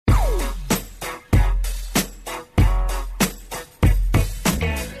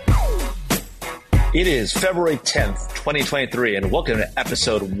It is February 10th, 2023, and welcome to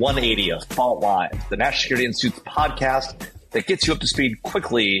episode 180 of Fault Lines, the National Security Institute's podcast that gets you up to speed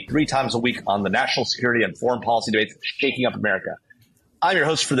quickly 3 times a week on the national security and foreign policy debates shaking up America. I'm your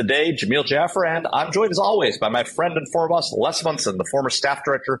host for the day, Jamil Jaffer, and I'm joined as always by my friend and former boss, Les Munson, the former staff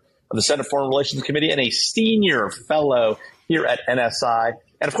director of the Senate Foreign Relations Committee and a senior fellow here at NSI.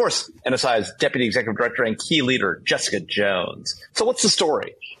 And of course, NSI's Deputy Executive Director and key leader, Jessica Jones. So what's the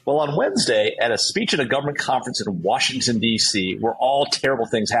story? Well, on Wednesday, at a speech at a government conference in Washington, D.C., where all terrible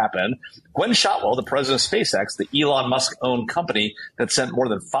things happen, Gwen Shotwell, the president of SpaceX, the Elon Musk-owned company that sent more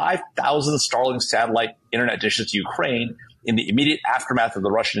than 5,000 Starlink satellite internet dishes to Ukraine in the immediate aftermath of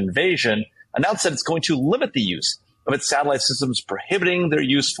the Russian invasion, announced that it's going to limit the use of its satellite systems, prohibiting their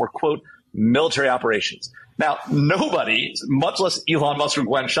use for, quote, military operations. Now, nobody, much less Elon Musk or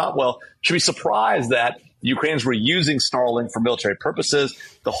Gwen Shotwell, should be surprised that the Ukrainians were using Starlink for military purposes.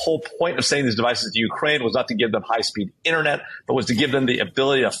 The whole point of sending these devices to Ukraine was not to give them high-speed internet, but was to give them the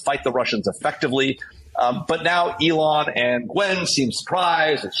ability to fight the Russians effectively. But now Elon and Gwen seem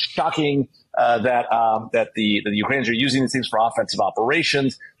surprised. It's shocking that the Ukrainians are using these things for offensive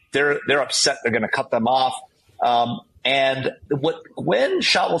operations. They're upset. They're going to cut them off. And what Gwen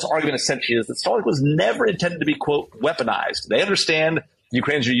Shotwell's argument essentially is that Starlink was never intended to be, quote, weaponized. They understand the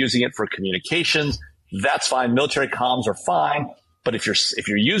Ukrainians are using it for communications. That's fine. Military comms are fine. But if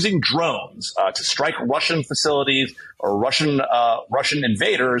you're using drones to strike Russian facilities or Russian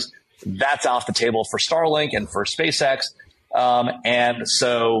invaders, that's off the table for Starlink and for SpaceX. And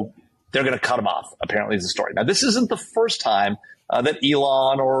so they're going to cut them off, apparently, is the story. Now, this isn't the first time that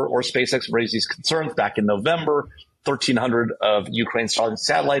Elon or SpaceX raised these concerns. Back in November, 1,300 of Ukraine's Starlink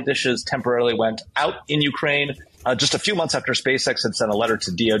satellite dishes temporarily went out in Ukraine. Just a few months after SpaceX had sent a letter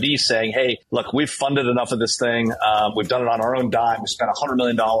to DoD saying, hey, look, we've funded enough of this thing. We've done it on our own dime. We spent $100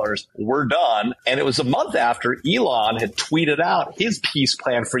 million. We're done. And it was a month after Elon had tweeted out his peace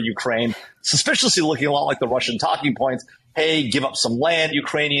plan for Ukraine, suspiciously looking a lot like the Russian talking points. Hey, give up some land,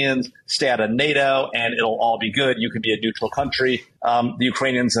 Ukrainians, stay out of NATO, and it'll all be good. You can be a neutral country. The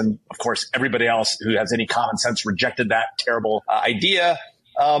Ukrainians and, of course, everybody else who has any common sense rejected that terrible idea.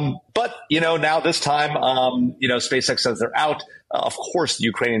 But, now this time, SpaceX says they're out. Of course, the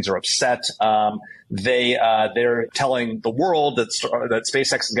Ukrainians are upset. They're telling the world that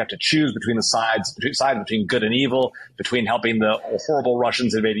SpaceX has got to choose between the sides between good and evil, between helping the horrible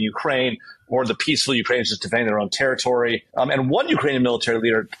Russians invading Ukraine or the peaceful Ukrainians just defending their own territory. And one Ukrainian military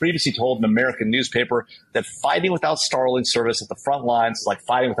leader previously told an American newspaper that fighting without Starlink service at the front lines is like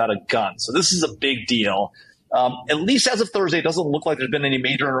fighting without a gun. So this is a big deal. At least as of Thursday, it doesn't look like there's been any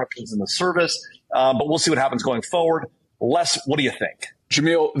major interruptions in the service, but we'll see what happens going forward. Les, what do you think?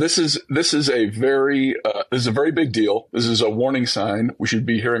 Jamil, this is a very big deal. This is a warning sign. We should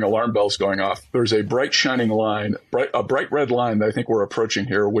be hearing alarm bells going off. There's a bright shining line, a bright red line that I think we're approaching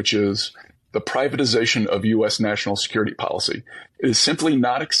here, which is the privatization of U.S. national security policy. It is simply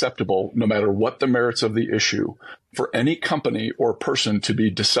not acceptable, no matter what the merits of the issue, for any company or person to be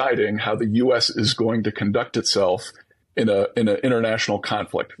deciding how the U.S. is going to conduct itself in an international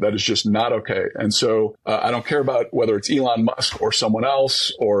conflict. That is just not okay. And so I don't care about whether it's Elon Musk or someone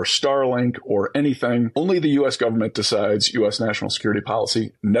else or Starlink or anything. Only the U.S. government decides U.S. national security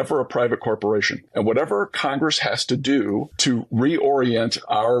policy, never a private corporation. And whatever Congress has to do to reorient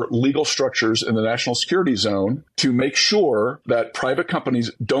our legal structures in the national security zone to make sure that private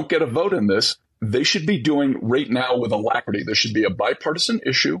companies don't get a vote in this, they should be doing right now with alacrity. There should be a bipartisan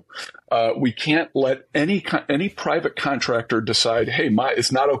issue. We can't let any private contractor decide, hey,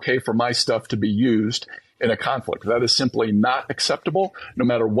 it's not okay for my stuff to be used in a conflict. That is simply not acceptable, no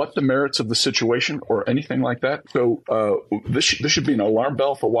matter what the merits of the situation or anything like that. So this should be an alarm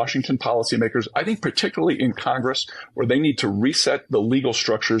bell for Washington policymakers, I think particularly in Congress, where they need to reset the legal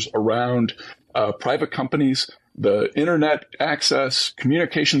structures around private companies, the internet access,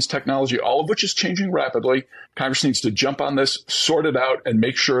 communications technology, all of which is changing rapidly. Congress needs to jump on this, sort it out, and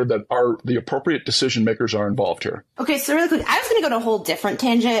make sure that the appropriate decision makers are involved here. Okay, so really quick, I was going to go to a whole different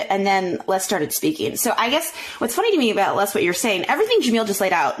tangent, and then Les started speaking. So I guess what's funny to me about, Les, what you're saying, everything Jamil just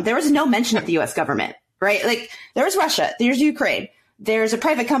laid out, there was no mention of the U.S. government, right? Like, there was Russia, there's Ukraine. There's a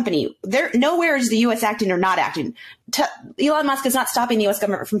private company. Nowhere is the U.S. acting or not acting. Elon Musk is not stopping the U.S.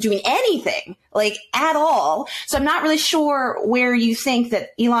 government from doing anything, like, at all. So I'm not really sure where you think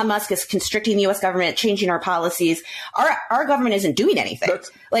that Elon Musk is constricting the U.S. government, changing our policies. Our government isn't doing anything.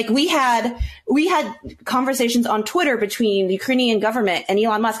 Like, we had conversations on Twitter between the Ukrainian government and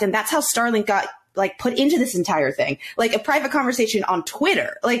Elon Musk, and that's how Starlink got like put into this entire thing, like a private conversation on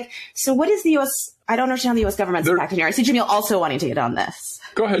Twitter. Like, so what is the U.S.? I don't understand the U.S. government's impact here. I see Jamil also wanting to get on this.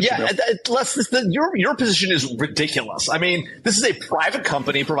 Go ahead. Yeah, your position is ridiculous. I mean, this is a private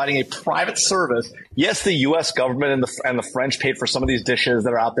company providing a private service. Yes, the U.S. government and the French paid for some of these dishes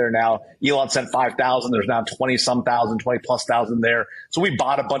that are out there now. Elon sent 5,000. There's now 20-some thousand, 20-plus thousand there. So we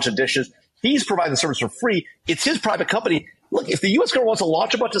bought a bunch of dishes. He's providing the service for free. It's his private company. Look, if the U.S. government wants to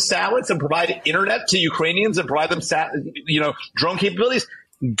launch a bunch of satellites and provide internet to Ukrainians and provide them, drone capabilities,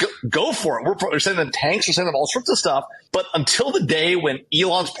 go for it. We're sending them tanks, we're sending them all sorts of stuff. But until the day when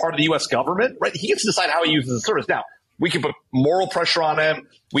Elon's part of the U.S. government, right, he gets to decide how he uses the service. Now, we can put moral pressure on him.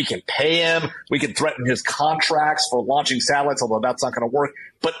 We can pay him. We can threaten his contracts for launching satellites, although that's not going to work.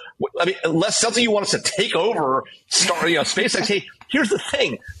 But I mean, unless something you want us to take over, SpaceX. Hey, here's the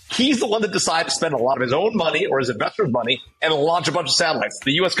thing. He's the one that decided to spend a lot of his own money or his investors' money and launch a bunch of satellites.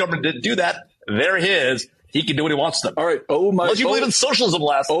 The U.S. government didn't do that. They're his. He can do what he wants to them. All right. Unless you believe in socialism,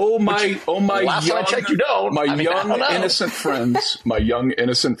 last time I checked, you don't. My young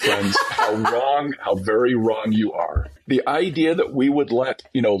innocent friends, how very wrong you are. The idea that we would let,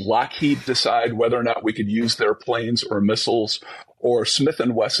 Lockheed decide whether or not we could use their planes or missiles, or Smith &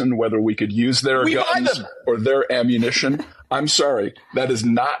 Wesson, whether we could use their guns or their ammunition. I'm sorry. That is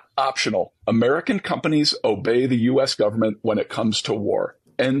not optional. American companies obey the U.S. government when it comes to war.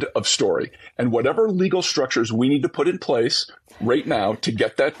 End of story. And whatever legal structures we need to put in place right now to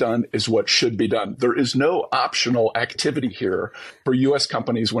get that done is what should be done. There is no optional activity here for U.S.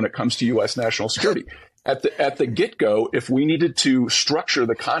 companies when it comes to U.S. national security. At the get-go, if we needed to structure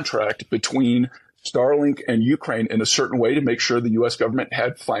the contract between Starlink and Ukraine in a certain way to make sure the U.S. government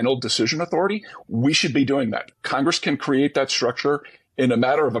had final decision authority, we should be doing that. Congress can create that structure in a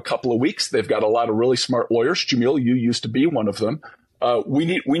matter of a couple of weeks. They've got a lot of really smart lawyers. Jamil, you used to be one of them. We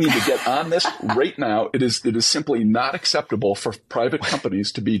need to get on this right now. It is simply not acceptable for private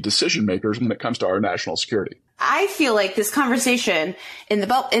companies to be decision makers when it comes to our national security. I feel like this conversation in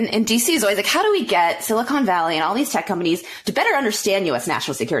DC is always like, how do we get Silicon Valley and all these tech companies to better understand U.S.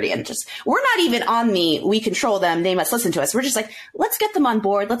 national security? And just, we're not even on we control them, they must listen to us. We're just like, let's get them on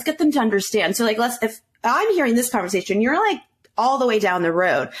board. Let's get them to understand. So like, if I'm hearing this conversation, you're like, all the way down the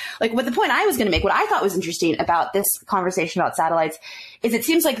road. Like, what the point I was going to make, what I thought was interesting about this conversation about satellites is it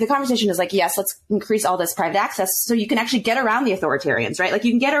seems like the conversation is like, yes, let's increase all this private access so you can actually get around the authoritarians, right? Like,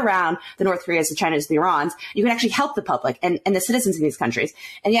 you can get around the North Koreas, the Chinas, the Irans. You can actually help the public and the citizens of these countries.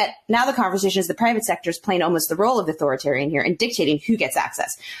 And yet now the conversation is the private sector is playing almost the role of the authoritarian here and dictating who gets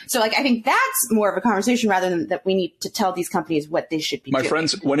access. So like, I think that's more of a conversation rather than that we need to tell these companies what they should be doing. My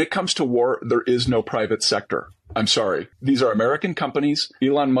friends, when it comes to war, there is no private sector. I'm sorry. These are American companies.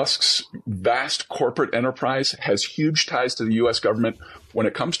 Elon Musk's vast corporate enterprise has huge ties to the U.S. government. When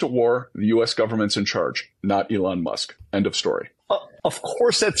it comes to war, the U.S. government's in charge, not Elon Musk. End of story. Of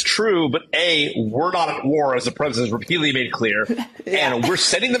course that's true, but we're not at war, as the president has repeatedly made clear, and we're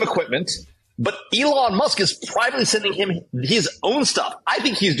sending them equipment. But Elon Musk is privately sending him his own stuff. I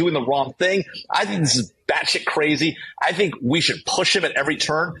think he's doing the wrong thing. I think this is batshit crazy. I think we should push him at every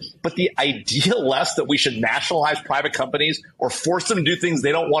turn. But the idea less that we should nationalize private companies or force them to do things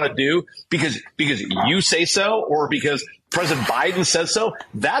they don't want to do because you say so or because President Biden says so,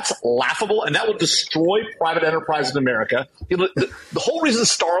 that's laughable, and that will destroy private enterprise in America. The whole reason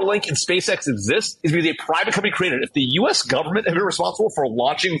Starlink and SpaceX exist is because a private company created it. If the U.S. government had been responsible for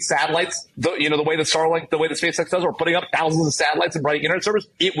launching satellites, the way that Starlink, the way that SpaceX does, or putting up thousands of satellites and providing internet service,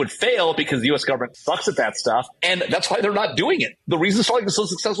 it would fail because the U.S. government sucks at that stuff, and that's why they're not doing it. The reason Starlink is so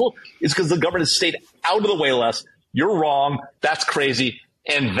successful is because the government has stayed out of the way less. You're wrong. That's crazy.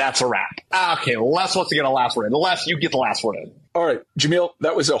 And that's a wrap. Okay, Les wants to get a last word in. Les, you get the last word in. All right, Jamil,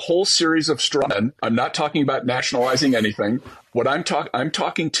 that was a whole series of straw men. I'm not talking about nationalizing anything. What I'm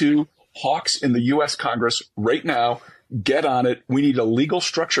talking to hawks in the U.S. Congress right now. Get on it. We need a legal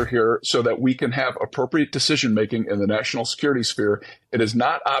structure here so that we can have appropriate decision making in the national security sphere. It is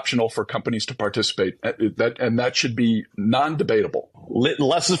not optional for companies to participate, and that should be non-debatable.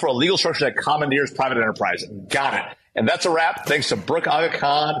 Lessons for a legal structure that commandeers private enterprise. Got it. And that's a wrap. Thanks to Brooke Aga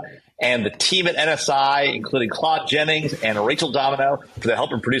Khan and the team at NSI, including Claude Jennings and Rachel Domino, for their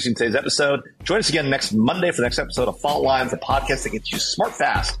help in producing today's episode. Join us again next Monday for the next episode of Fault Lines, the podcast that gets you smart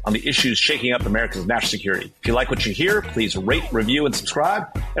fast on the issues shaking up America's national security. If you like what you hear, please rate, review, and subscribe,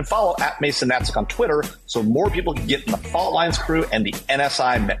 and follow @Mason Natzik on Twitter so more people can get in the Fault Lines crew and the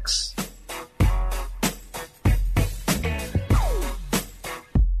NSI mix.